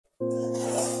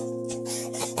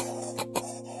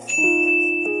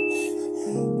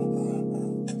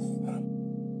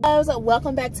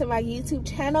Welcome back to my YouTube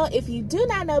channel. If you do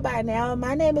not know by now,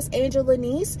 my name is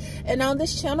Angel.Lenise, and on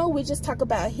this channel we just talk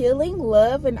about healing,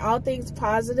 love, and all things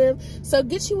positive. So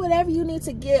get you whatever you need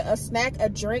to get, a snack, a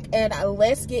drink, and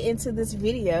let's get into this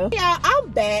video. Yeah,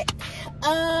 I'm back.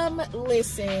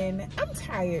 Listen, I'm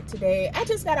tired today. I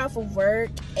just got off of work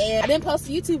and I didn't post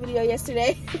a YouTube video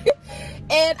yesterday.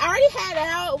 And I already had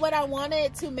out what I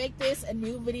wanted to make this a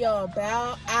new video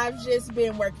about. I've just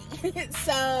been working.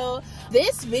 So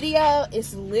this video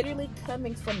is literally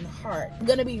coming from the heart. I'm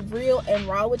gonna be real and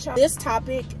raw with y'all. This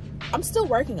topic I'm still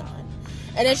working on.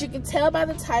 And as you can tell by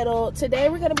the title, today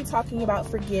we're gonna be talking about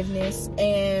forgiveness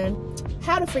and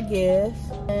how to forgive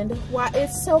and why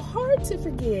it's so hard to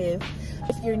forgive.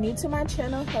 If you're new to my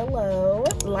channel, hello.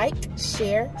 Like,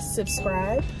 share,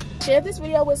 subscribe. Share this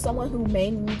video with someone who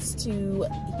may needs to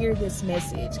hear this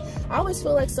message. I always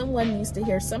feel like someone needs to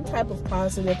hear some type of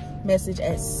positive message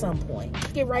at some point.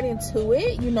 Get right into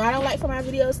it. You know I don't like for my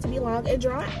videos to be long and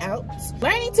drawn out.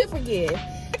 Learning to forgive.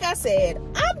 Like I said,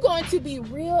 I'm going to be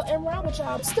real and raw with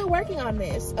y'all. I'm still working on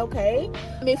this, okay?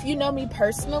 If you know me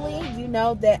personally, you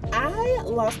know that I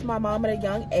lost my mom at a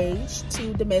young age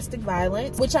to domestic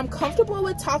violence, which I'm comfortable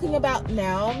with talking about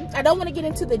now. I don't want to get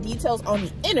into the details on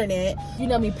the internet. You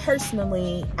know me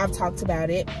personally, I've talked about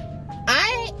it.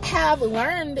 I have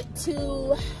learned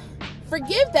to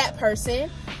forgive that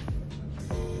person.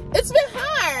 It's been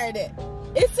hard.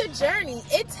 It's a journey.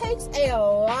 It takes a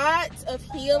lot of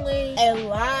healing, a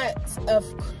lot of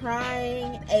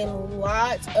crying, a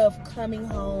lot of coming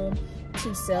home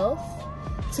to self,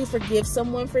 to forgive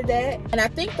someone for that. And I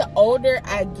think the older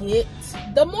I get,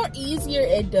 the more easier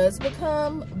it does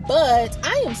become, but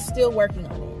I am still working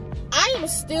on it. I am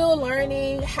still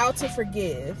learning how to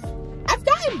forgive. I've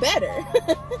gotten better,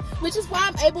 which is why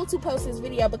I'm able to post this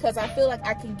video, because I feel like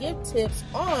I can give tips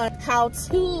on how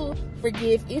to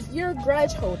forgive if you're a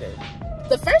grudge holder.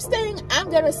 The first thing I'm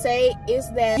gonna say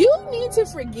is that you need to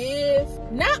forgive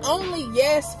not only,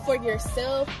 yes, for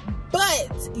yourself,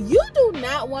 but you do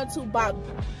not want to block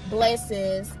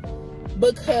blessings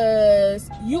because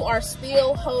you are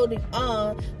still holding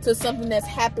on to something that's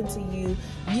happened to you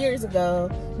years ago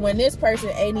when this person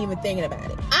ain't even thinking about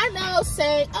it. I know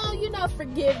saying, oh, you know,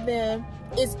 forgive them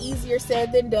is easier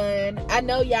said than done. I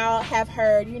know y'all have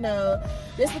heard, you know,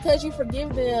 just because you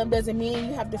forgive them doesn't mean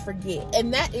you have to forget.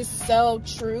 And that is so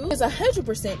true. It's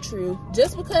 100% true.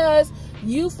 Just because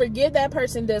you forgive that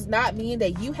person does not mean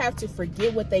that you have to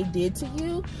forget what they did to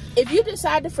you. If you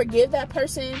decide to forgive that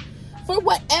person for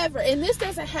whatever, and this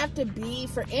doesn't have to be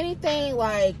for anything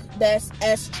like that's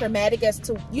as traumatic as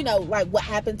to, you know, like what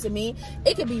happened to me.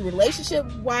 It could be relationship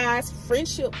wise,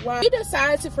 friendship wise. You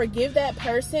decide to forgive that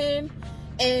person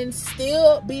and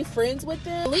still be friends with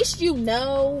them, at least you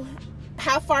know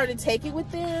how far to take it with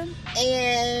them.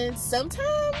 And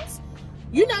sometimes,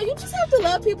 you know, you just have to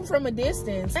love people from a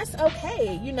distance. That's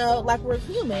okay. You know, like, we're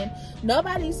human.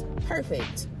 Nobody's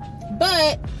perfect.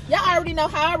 But y'all already know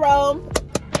how I roll.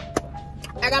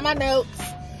 I got my notes,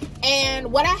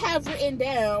 and what I have written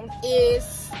down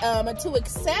is to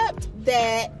accept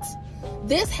that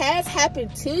this has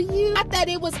happened to you. Not that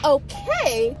it was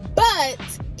okay,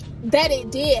 but that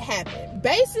it did happen.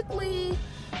 Basically,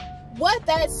 what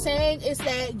that's saying is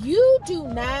that you do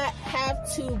not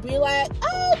have to be like,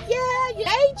 oh yeah,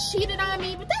 they cheated on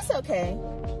me, but that's okay.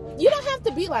 You don't have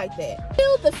to be like that.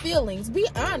 Feel the feelings. Be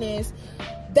honest.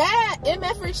 That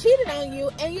MFer cheated on you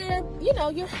and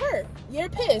you're hurt, you're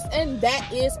pissed, and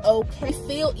that is okay.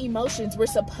 Feel emotions. We're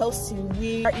supposed to.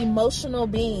 We are emotional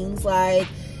beings. Like,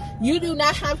 you do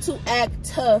not have to act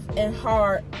tough and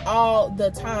hard all the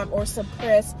time or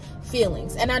suppress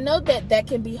feelings. And I know that that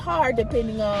can be hard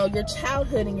depending on your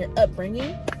childhood and your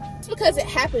upbringing. Just because it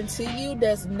happened to you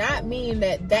does not mean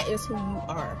that that is who you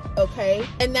are, okay?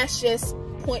 And that's just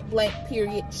point blank,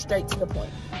 period, straight to the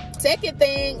point. Second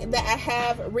thing that I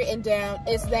have written down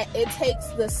is that it takes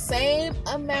the same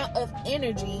amount of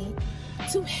energy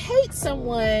to hate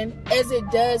someone as it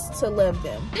does to love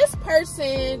them. This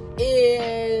person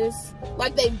is,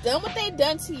 like, they've done what they've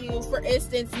done to you. For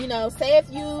instance, you know, say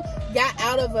if you got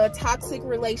out of a toxic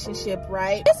relationship,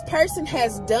 right? This person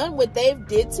has done what they've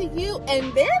did to you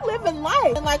and they're living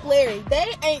life. And like Larry, they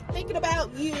ain't thinking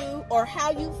about you or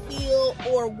how you feel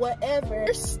or whatever.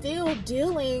 They're still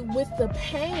dealing with the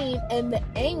pain and the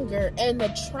anger and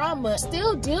the trauma,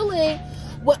 still dealing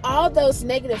with all those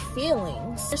negative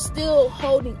feelings. You're still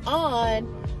holding on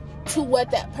to what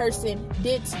that person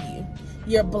did to you.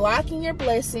 You're blocking your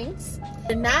blessings.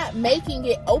 you're not making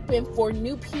it open for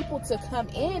new people to come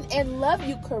in and love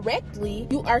you correctly,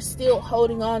 you are still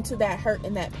holding on to that hurt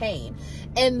and that pain.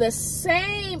 And the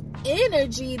same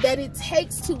energy that it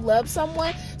takes to love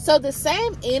someone, so the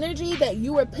same energy that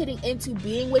you are putting into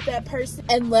being with that person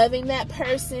and loving that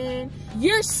person,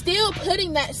 you're still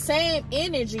putting that same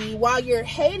energy while you're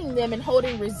hating them and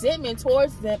holding resentment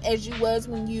towards them as you was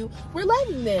when you were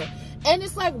loving them. And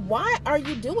it's like, why are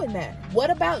you doing that?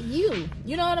 What about you?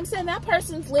 You know what I'm saying? That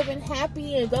person's living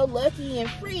happy and go lucky and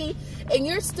free, and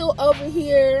you're still over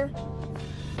here,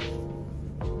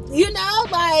 you know,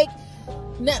 like,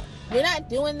 no, we're not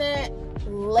doing that.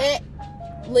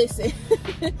 Listen,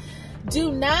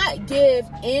 do not give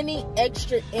any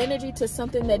extra energy to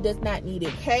something that does not need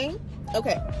it, okay?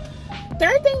 Okay.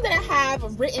 Third thing that I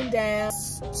have written down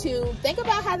is to think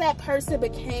about how that person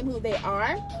became who they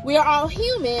are. We are all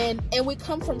human, and we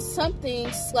come from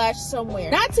something /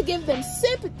 somewhere. Not to give them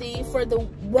sympathy for the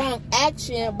wrong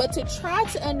action, but to try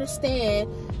to understand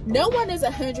no one is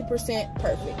 100%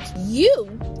 perfect.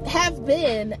 You have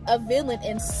been a villain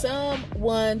in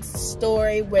someone's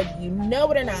story, whether you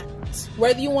know it or not.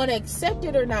 Whether you want to accept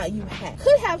it or not, you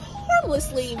could have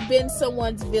harmlessly been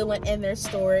someone's villain in their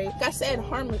story. Like I said,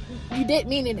 harmless, you didn't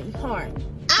mean any harm.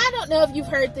 I don't know if you've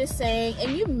heard this saying,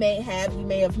 and you may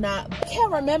have not. I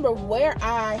can't remember where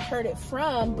I heard it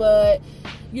from, but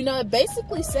you know, it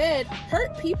basically said,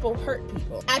 hurt people hurt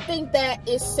people. I think that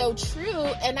is so true,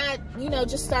 and I, you know,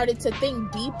 just started to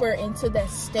think deeper into that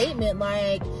statement.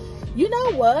 Like, you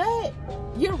know what?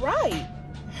 You're right.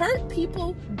 Hurt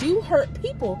people do hurt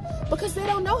people because they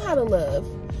don't know how to love.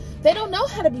 They don't know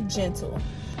how to be gentle.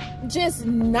 Just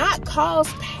not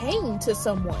cause pain to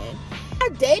someone. I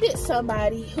dated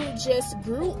somebody who just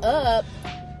grew up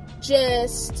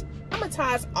just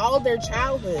traumatized all their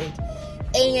childhood.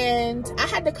 And I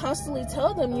had to constantly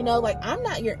tell them, you know, like, I'm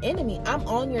not your enemy. I'm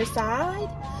on your side.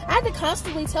 I had to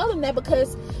constantly tell them that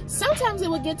because sometimes it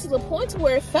would get to the point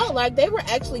where it felt like they were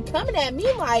actually coming at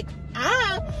me like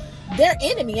I'm their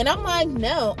enemy. And I'm like,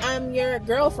 no, I'm your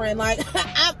girlfriend. Like,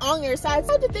 I'm on your side.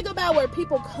 So I have to think about where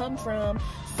people come from.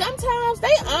 Sometimes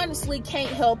they honestly can't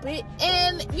help it.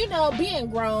 And, you know, being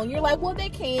grown, you're like, well, they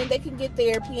can get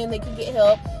therapy and they can get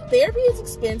help. Therapy is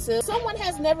expensive. Someone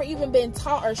has never even been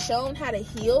taught or shown how to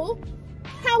heal.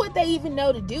 How would they even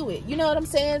know to do it? You know what I'm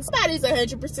saying? Somebody's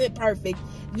 100% perfect.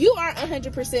 You aren't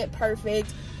 100%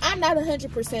 perfect. I'm not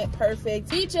 100%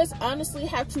 perfect. We just honestly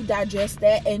have to digest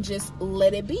that and just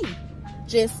let it be.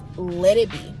 Just let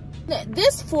it be.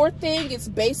 This fourth thing is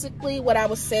basically what I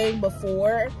was saying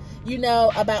before, you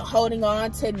know, about holding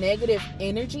on to negative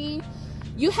energy.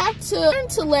 You have to learn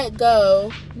to let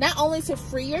go, not only to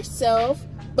free yourself,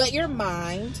 but your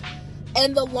mind.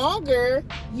 And the longer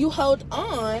you hold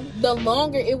on, the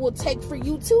longer it will take for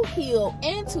you to heal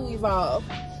and to evolve.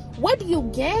 What do you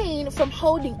gain from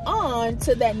holding on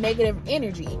to that negative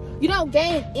energy? You don't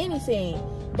gain anything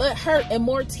but hurt and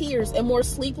more tears and more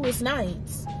sleepless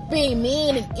nights. Being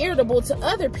mean and irritable to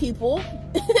other people,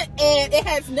 and it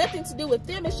has nothing to do with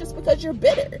them. It's just because you're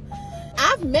bitter.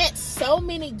 I've met so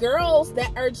many girls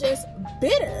that are just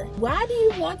bitter. Why do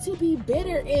you want to be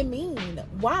bitter and mean?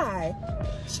 Why?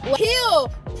 Heal.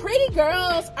 Pretty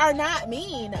girls are not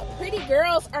mean. Pretty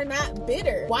girls are not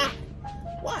bitter. Why?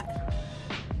 Why?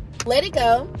 Let it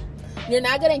go. You're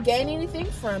not going to gain anything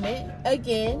from it.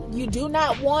 Again, you do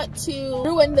not want to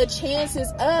ruin the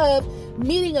chances of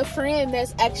meeting a friend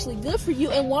that's actually good for you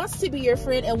and wants to be your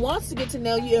friend and wants to get to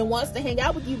know you and wants to hang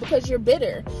out with you because you're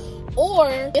bitter.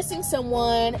 Or missing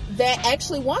someone that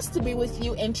actually wants to be with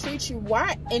you and treat you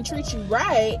right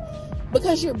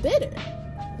because you're bitter.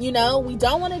 You know, we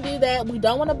don't want to do that. We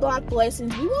don't want to block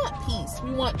blessings. We want peace.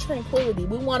 We want tranquility.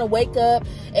 We want to wake up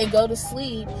and go to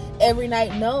sleep every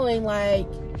night knowing, like,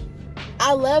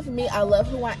 I love me. I love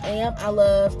who I am. I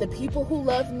love the people who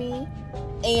love me.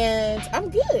 And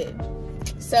I'm good.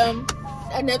 So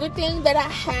another thing that I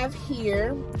have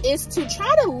here is to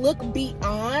try to look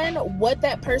beyond what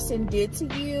that person did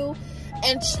to you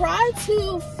and try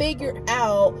to figure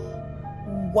out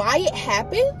why it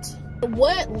happened.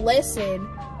 What lesson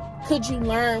could you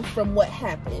learn from what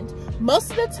happened?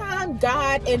 Most of the time,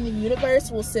 God and the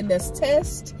universe will send us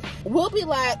tests. We'll be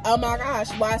like, oh my gosh,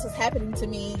 why is this happening to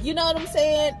me? You know what I'm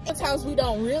saying? Sometimes we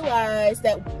don't realize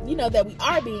that, you know, that we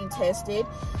are being tested.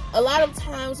 A lot of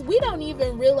times we don't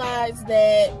even realize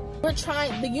that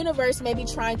the universe may be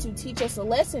trying to teach us a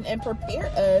lesson and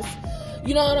prepare us,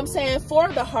 you know what I'm saying, for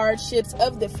the hardships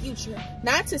of the future.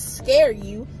 Not to scare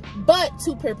you, but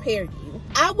to prepare you.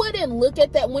 I wouldn't look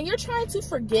at that. When you're trying to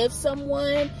forgive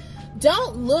someone,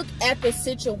 don't look at the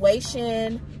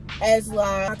situation as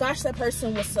like, oh my gosh, that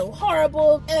person was so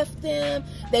horrible, F them,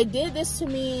 they did this to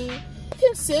me. You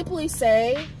can simply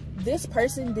say, this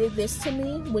person did this to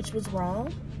me, which was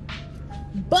wrong,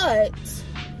 but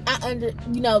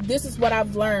this is what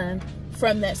I've learned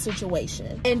from that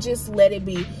situation, and just let it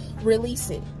be. Release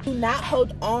it. Do not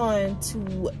hold on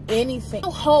to anything.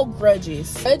 Don't hold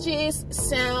grudges. Grudges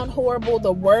sound horrible.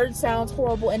 The word sounds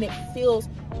horrible, and it feels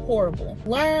horrible.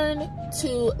 Learn to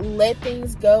let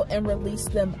things go and release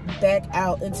them back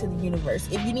out into the universe.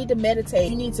 If you need to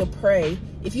meditate, you need to pray.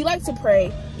 If you like to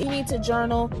pray, if you need to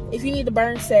journal, if you need to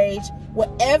burn sage,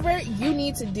 whatever you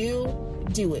need to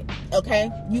do it.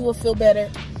 Okay? You will feel better.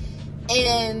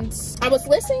 And I was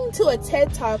listening to a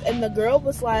TED Talk, and the girl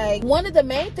was like, one of the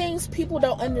main things people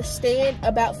don't understand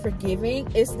about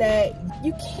forgiving is that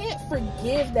you can't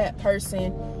forgive that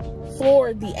person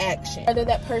for the action. Whether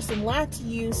that person lied to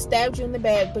you, stabbed you in the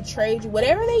back, betrayed you,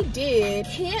 whatever they did,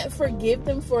 you can't forgive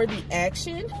them for the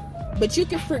action, but you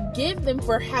can forgive them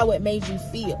for how it made you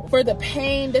feel, for the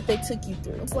pain that they took you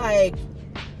through. It's like,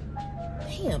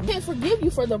 I can't forgive you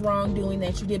for the wrongdoing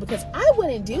that you did, because I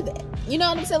wouldn't do that. You know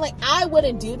what I'm saying? Like, I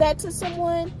wouldn't do that to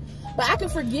someone, but I can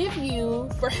forgive you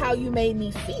for how you made me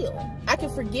feel. I can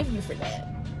forgive you for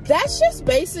that. That's just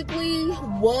basically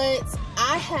what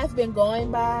I have been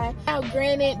going by. Now,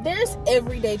 granted, there's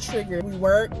everyday trigger.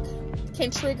 Work can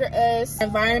trigger us,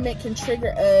 environment can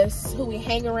trigger us, who we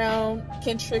hang around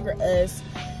can trigger us,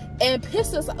 and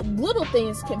piss us. Little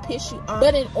things can piss you off.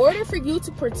 But in order for you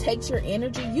to protect your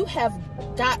energy, you have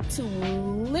got to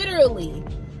literally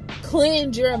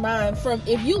cleanse your mind from,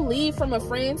 if you leave from a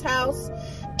friend's house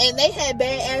and they had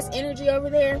bad-ass energy over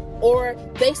there, or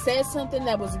they said something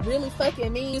that was really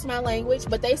fucking mean, use my language,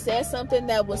 but they said something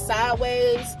that was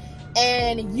sideways,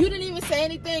 and you didn't even say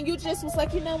anything, you just was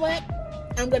like, you know what,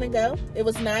 I'm gonna go. It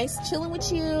was nice chilling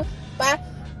with you. Bye.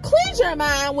 Cleanse your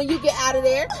mind when you get out of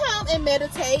there. Come and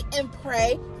meditate and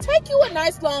pray. Take you a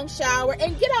nice long shower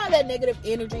and get all that negative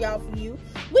energy off of you.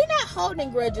 We're not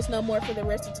holding grudges no more for the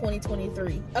rest of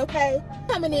 2023, okay?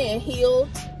 Coming in healed.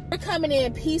 We're coming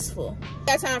in peaceful.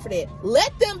 Got time for that.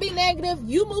 Let them be negative.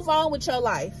 You move on with your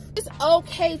life. It's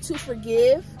okay to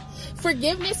forgive.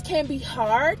 Forgiveness can be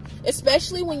hard,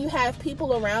 especially when you have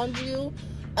people around you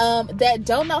that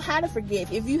don't know how to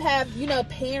forgive. If you have,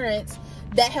 parents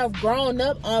that have grown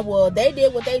up on, well, they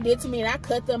did what they did to me and I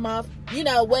cut them off,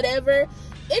 whatever.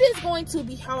 It is going to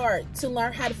be hard to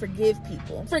learn how to forgive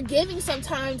people. Forgiving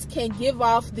sometimes can give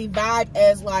off the vibe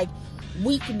as like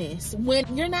weakness.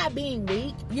 When you're not being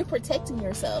weak, you're protecting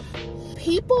yourself.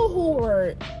 People who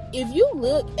are, if you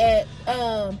look at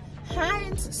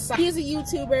Heinz, he's a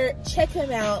YouTuber, check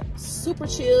him out, super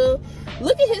chill.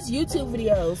 Look at his YouTube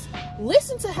videos.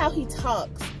 Listen to how he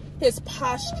talks, his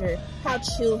posture, how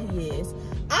chill he is.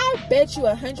 I bet you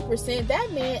 100%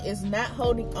 that man is not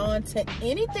holding on to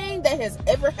anything that has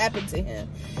ever happened to him.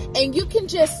 And you can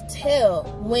just tell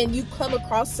when you come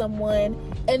across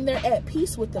someone and they're at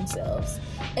peace with themselves.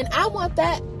 And I want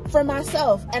that for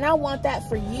myself, and I want that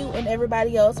for you and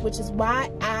everybody else, which is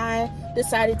why I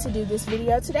decided to do this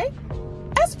video today.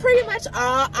 That's pretty much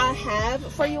all I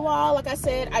have for you all. Like I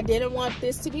said, I didn't want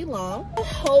this to be long. I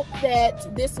hope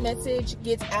that this message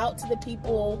gets out to the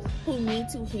people who need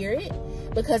to hear it,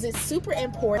 because it's super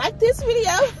important. Like this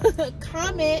video,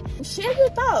 comment, share your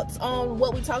thoughts on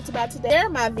what we talked about today. Share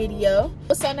my video. It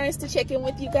was so nice to check in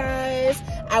with you guys.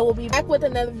 I will be back with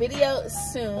another video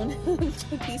soon.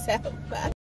 Peace out.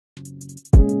 Bye.